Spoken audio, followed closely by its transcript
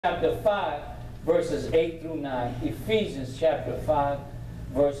chapter 5, verses 8 through 9. Ephesians chapter 5,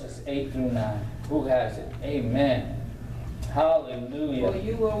 verses 8 through 9. Who has it? Amen. Hallelujah. For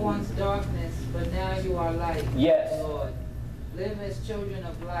you were once darkness, but now you are light. Yes. Lord. Live as children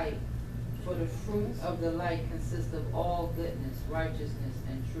of light, for the fruit of the light consists of all goodness, righteousness,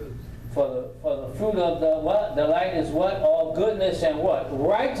 and truth. For the fruit of the what? The light is what? All goodness and what?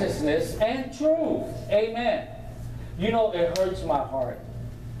 Righteousness and truth. Amen. You know, it hurts my heart.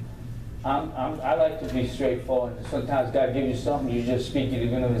 I like to be straightforward. Sometimes God gives you something, you just speak it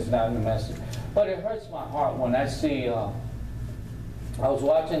even if it's not in the message. But it hurts my heart when I see, I was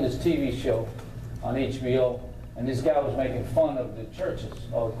watching this TV show on HBO, and this guy was making fun of the churches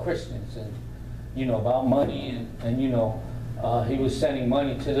or Christians, and you know, about money, and you know, he was sending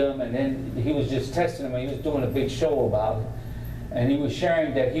money to them, and then he was just testing them, and he was doing a big show about it. And he was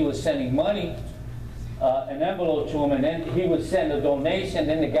sharing that he was sending money, an envelope to him, and then he would send a donation,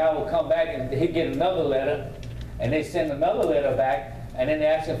 then the guy would come back and he'd get another letter, and they send another letter back, and then they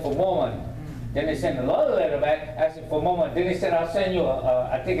ask him for more money. Then they send another letter back asking for more money. Then they said, I'll send you,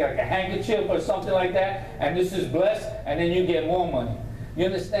 I think like a handkerchief or something like that, and this is blessed, and then you get more money. You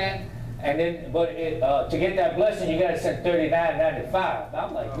understand? And then, but to get that blessing, you got to send $39.95.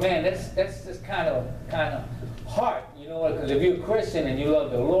 I'm like, man, that's just kind of hard, you know, because if you're a Christian and you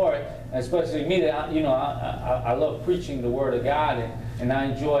love the Lord, especially me, that you know, I love preaching the Word of God, and I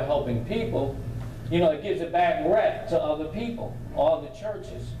enjoy helping people. You know, it gives a bad rep to other people, all the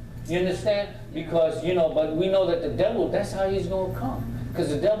churches. You understand? Because, you know, but we know that the devil, that's how he's going to come. Because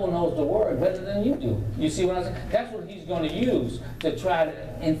the devil knows the Word better than you do. You see what I'm saying? That's what he's going to use to try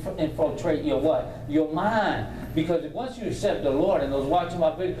to infiltrate your what? Your mind. Because once you accept the Lord, and those watching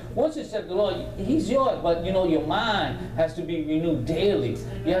my video, once you accept the Lord, He's yours. But, you know, your mind has to be renewed daily.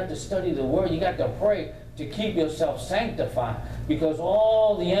 You have to study the Word. You got to pray to keep yourself sanctified. Because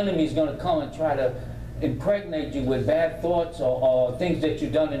all the enemy is going to come and try to impregnate you with bad thoughts or things that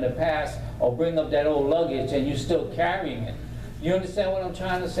you've done in the past, or bring up that old luggage and you're still carrying it. You understand what I'm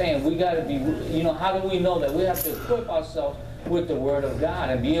trying to say? And we got to be, you know, how do we know that? We have to equip ourselves with the Word of God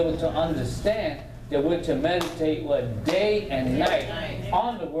and be able to understand that we're to meditate what day and night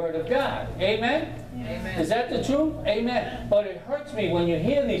on the Word of God. Amen? Amen. Is that the truth? Amen. But it hurts me when you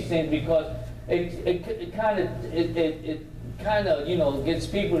hear these things, because it kind of you know, gets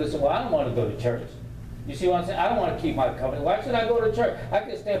people to say, well, I don't want to go to church. You see what I'm saying? I don't want to keep my covenant. Why should I go to church? I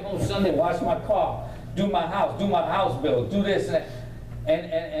can stay home Sunday, wash my car, do my house bill, do this and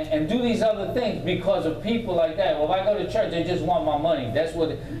that, and do these other things because of people like that. Well, if I go to church, they just want my money. That's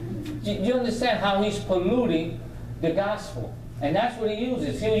what. You understand how he's polluting the gospel? And that's what he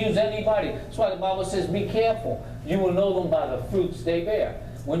uses. He'll use anybody. That's why the Bible says, be careful. You will know them by the fruits they bear.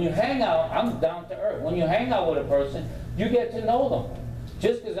 When you hang out, I'm down to earth. When you hang out with a person, you get to know them.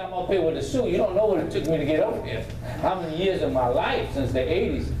 Just because I'm up here with a suit, you don't know what it took me to get up here. How many years of my life since the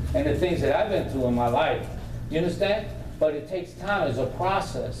 80s and the things that I've been through in my life. You understand? But it takes time as a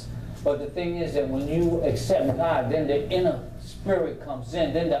process. But the thing is that when you accept God, then the inner spirit comes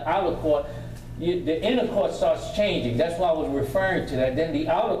in. Then the outer court, the inner court starts changing. That's why I was referring to that. Then the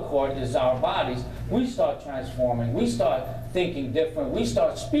outer court is our bodies. We start transforming. We start thinking different. We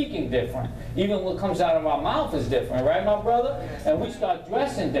start speaking different. Even what comes out of our mouth is different, right, my brother? And we start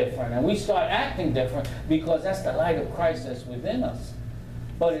dressing different, and we start acting different, because that's the light of Christ that's within us.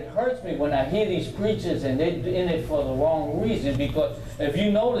 But it hurts me when I hear these preachers and they're in it for the wrong reason, because if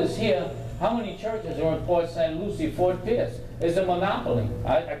you notice here, how many churches are in Port St. Lucie, Fort Pierce? It's a monopoly.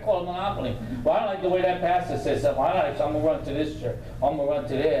 I call it monopoly. Well, I don't like the way that pastor says something. I like, so I'm going to run to this church. I'm going to run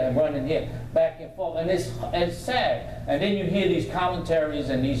to there and run in here. Back and forth. And it's sad. And then you hear these commentaries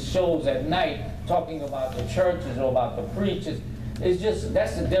and these shows at night talking about the churches or about the preachers. It's just,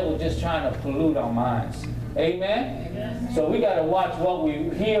 that's the devil just trying to pollute our minds. Amen? Amen. So we got to watch what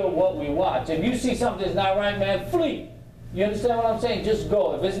we hear, what we watch. If you see something that's not right, man, flee. You understand what I'm saying? Just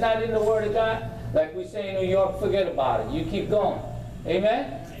go. If it's not in the Word of God, like we say in New York, forget about it. You keep going.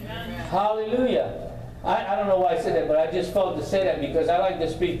 Amen? Amen. Hallelujah. I don't know why I said that, but I just felt to say that because I like to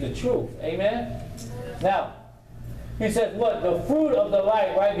speak the truth. Amen? Now, he says what? The fruit of the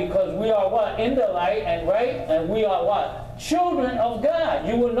light, right? Because we are what? In the light, and right? And we are what? Children of God.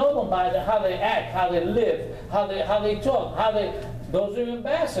 You will know them by how they act, how they live, how they talk, those are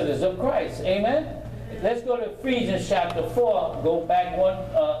ambassadors of Christ. Amen? Let's go to Ephesians chapter 4. Go back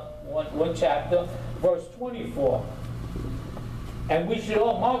one chapter, verse 24. And we should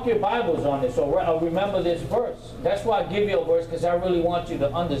all mark your Bibles on this, or remember this verse. That's why I give you a verse, because I really want you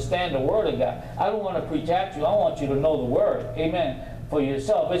to understand the Word of God. I don't want to preach at you. I want you to know the Word. Amen. For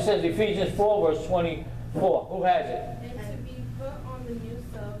yourself. It says Ephesians 4, verse 24. Who has it? And to be put on the new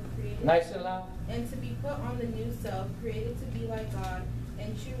self, created Nice and loud. and to be put on the new self, created to be like God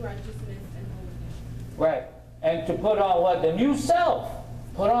in true righteousness and holiness. Right. And to put on what? The new self.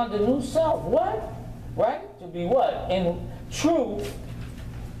 Put on the new self. What? Right? To be what? In truth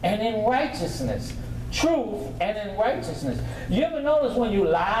and in righteousness. Truth and in righteousness. You ever notice when you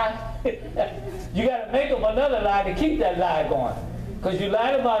lie, you got to make up another lie to keep that lie going. Because you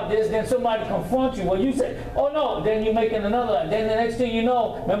lied about this, then somebody confronts you. Well, you say, oh no, then you're making another lie. Then the next thing you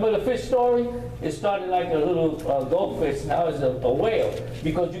know, remember the fish story? It started like a little goldfish, now it's a whale.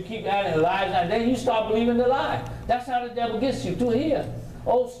 Because you keep adding lies, and then you start believing the lie. That's how the devil gets you, through here.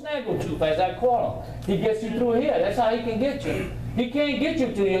 Old Snaggletooth, as I call him. He gets you through here. That's how he can get you. He can't get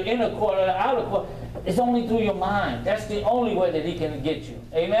you to your inner court or the outer court. It's only through your mind. That's the only way that he can get you.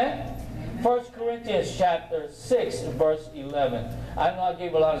 Amen? 1 Corinthians chapter 6, verse 11. I know I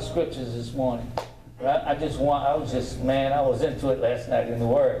gave a lot of scriptures this morning. Right? I was into it last night in the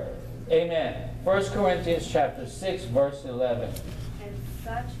Word. Amen. 1 Corinthians chapter 6, verse 11. And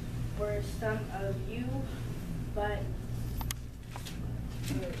such were some of you, but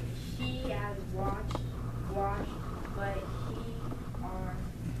he has washed, but ye are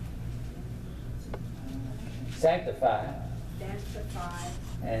Sanctified.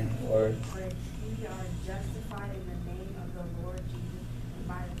 And word. But ye are justified in the name of the Lord Jesus and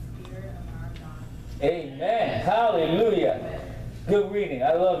by the Spirit of our God. Amen. Hallelujah. Good reading.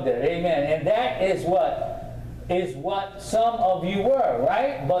 I love that. Amen. And that is what some of you were,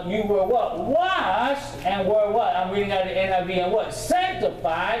 right? But you were what? Washed and were what? I'm reading out of the NIV, and what?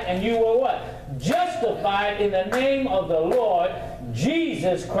 Sanctified, and you were what? Justified in the name of the Lord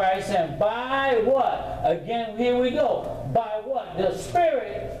Jesus Christ, and by what? Again, here we go. By what? The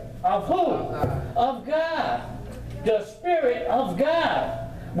Spirit of who? Of God. The Spirit of God.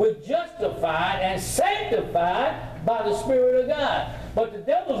 We're justified and sanctified by the Spirit of God. But the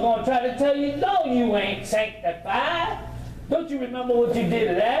devil's going to try to tell you, no, you ain't sanctified. Don't you remember what you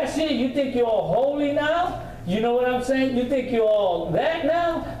did last year? You think you're all holy now? You know what I'm saying? You think you're all that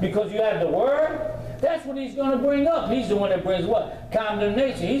now because you have the Word? That's what he's going to bring up. He's the one that brings what?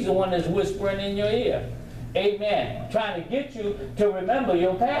 Condemnation. He's the one that's whispering in your ear. Amen. Trying to get you to remember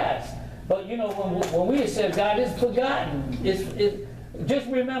your past. But you know, when we said God is forgotten, just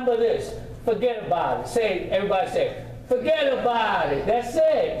remember this. Forget about it. Say, everybody say, forget about it. That's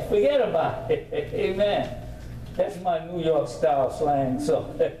it. Forget about it. Amen. That's my New York style slang.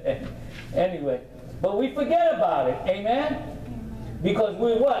 So anyway, but we forget about it. Amen. Because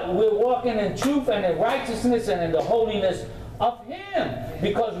we're what? We're walking in truth and in righteousness and in the holiness of Him.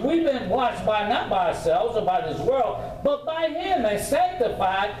 Because we've been washed by, not by ourselves or by this world, but by Him and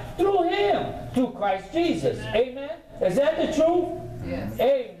sanctified through Him, through Christ Jesus. Amen? Is that the truth? Yes.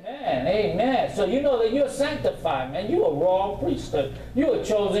 Amen. Amen. So you know that you're sanctified, man. You're a royal priesthood. You're a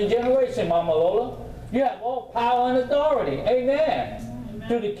chosen generation, Mama Lola. You have all power and authority. Amen. Amen.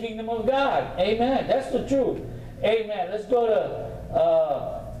 Through the kingdom of God. Amen. That's the truth. Amen. Let's go to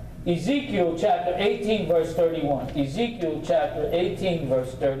Ezekiel chapter 18, verse 31. Ezekiel chapter 18,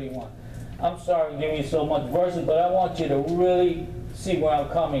 verse 31. I'm sorry to give you so much verses, but I want you to really see where I'm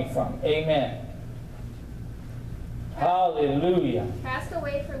coming from. Amen. Hallelujah. Cast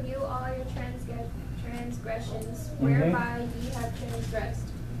away from you all your transgressions, whereby ye have transgressed,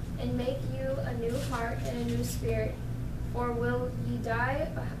 and make you a new heart and a new spirit. For will ye die,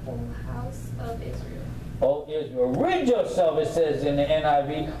 O house of Israel? O Israel, rid yourself, it says in the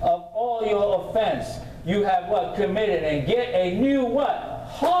NIV, of all your offense. You have what? Committed, and get a new what?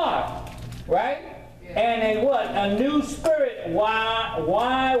 Heart. Right? Yeah. And a what? A new spirit.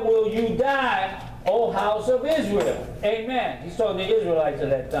 Why will you die, O house of Israel? Amen. He's talking to the Israelites at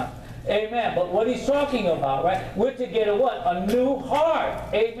that time. Amen. But what he's talking about, right? We're to get a what? A new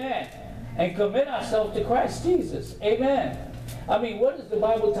heart. Amen. And commit ourselves to Christ Jesus. Amen. I mean, what does the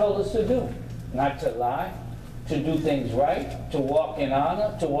Bible tell us to do? Not to lie, to do things right, to walk in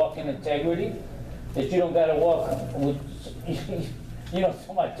honor, to walk in integrity. That you don't got to walk with, you know,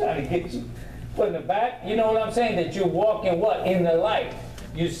 somebody trying to get you put in the back. You know what I'm saying? That you're walking what? In the light.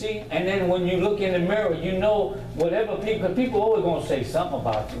 You see? And then when you look in the mirror, you know whatever people always going to say something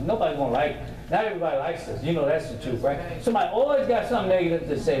about you. Nobody going to like, not everybody likes us. You know that's the truth, right? Somebody always got something negative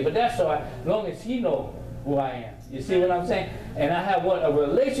to say, but that's all right, as long as he knows who I am. You see what I'm saying? And I have what? A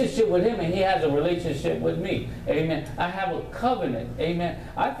relationship with him, and he has a relationship with me. Amen. I have a covenant. Amen.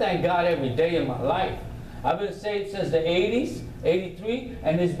 I thank God every day in my life. I've been saved since the 80s, 83,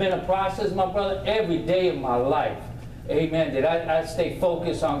 and it's been a process, my brother, every day of my life. Amen. That I stay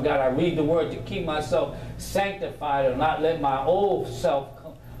focused on God. I read the Word to keep myself sanctified and not let my old self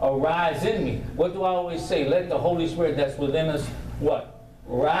arise in me. What do I always say? Let the Holy Spirit that's within us, what?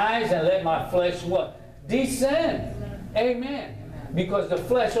 rise, and let my flesh what? Descend. Amen. Because the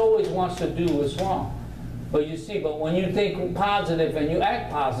flesh always wants to do what's wrong. But you see, but when you think positive and you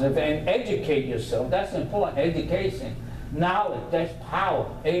act positive and educate yourself, that's important. Education. Knowledge, that's power.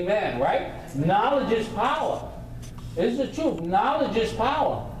 Amen, right? Knowledge is power. It's the truth. Knowledge is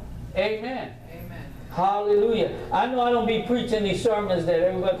power. Amen. Amen. Hallelujah. I know I don't be preaching these sermons that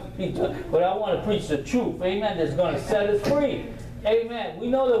everybody preach, but I want to preach the truth. Amen. That's going to set us free. Amen. We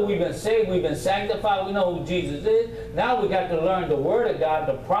know that we've been saved, we've been sanctified, we know who Jesus is. Now we got to learn the Word of God,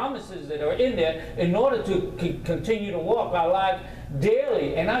 the promises that are in there in order to continue to walk our lives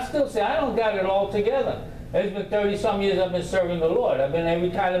daily. And I still say I don't got it all together. It's been 30-some years I've been serving the Lord. I've been in every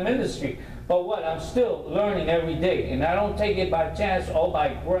kind of ministry. But what? I'm still learning every day. And I don't take it by chance or by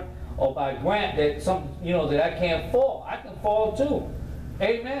grant that that I can't fall. I can fall too.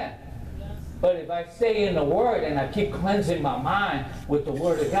 Amen. But if I stay in the Word and I keep cleansing my mind with the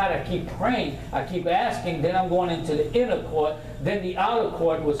Word of God, I keep praying, I keep asking, then I'm going into the inner court, then the outer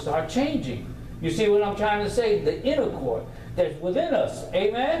court will start changing. You see what I'm trying to say? The inner court that's within us.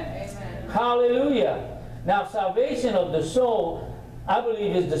 Amen? Amen. Hallelujah. Now, salvation of the soul, I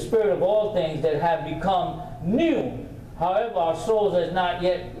believe, is the spirit of all things that have become new. However, our souls has not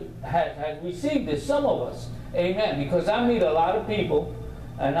yet had received it, some of us. Amen. Because I meet a lot of people,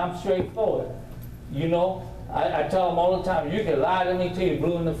 and I'm straightforward. You know, I tell them all the time, you can lie to me till you're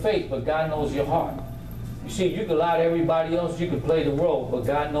blue in the face, but God knows your heart. You see, you can lie to everybody else, you can play the role, but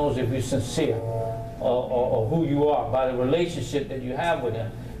God knows if you're sincere or who you are by the relationship that you have with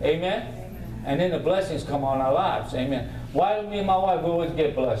Him. Amen? Amen. And then the blessings come on our lives. Amen. Why do me and my wife always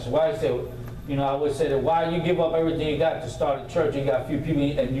get blessed? Why I say, I always say that why you give up everything you got to start a church, you got a few people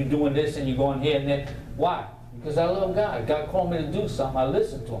and you're doing this and you're going here and there. Why? Because I love God. God called me to do something. I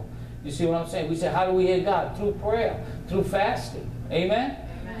listen to Him. You see what I'm saying? We say, how do we hear God? Through prayer, through fasting. Amen?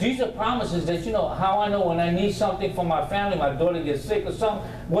 Amen. These are promises that, how I know when I need something for my family, my daughter gets sick or something,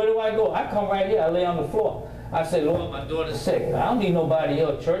 where do I go? I come right here. I lay on the floor. I say, Lord, my daughter's sick. I don't need nobody here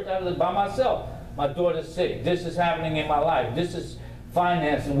at church. I live by myself. My daughter's sick. This is happening in my life. This is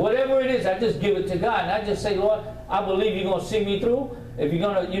financing. Whatever it is, I just give it to God. And I just say, Lord, I believe you're going to see me through. If you're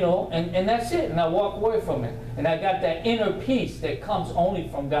going to, and that's it. And I walk away from it. And I got that inner peace that comes only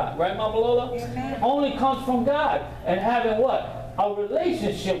from God. Right, Mama Lola? Amen. Only comes from God. And having what? A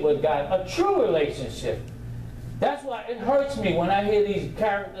relationship with God. A true relationship. That's why it hurts me when I hear these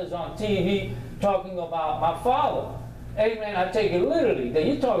characters on TV talking about my father. Amen. I take it literally. That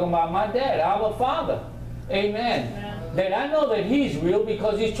you're talking about my dad, our Father. Amen. Amen. That I know that He's real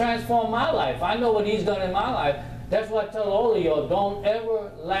because He's transformed my life. I know what He's done in my life. That's why I tell all of y'all, don't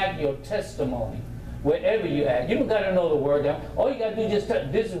ever lack your testimony wherever you're at. You don't got to know the word down. All you got to do is just tell,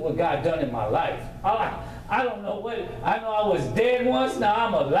 this is what God done in my life. I don't know what, I know I was dead once, now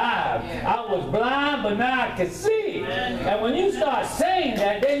I'm alive. Yeah. I was blind, but now I can see. Amen. And when you start saying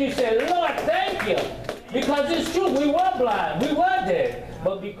that, then you say, Lord, thank you. Because it's true, we were blind, we were dead.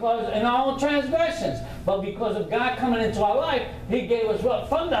 But because, in our own transgressions, but because of God coming into our life, He gave us,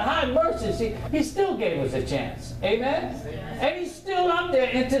 from the high mercy, He still gave us a chance. Amen? Amen. And He's still out there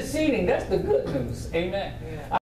interceding. That's the good news. Amen. Yeah.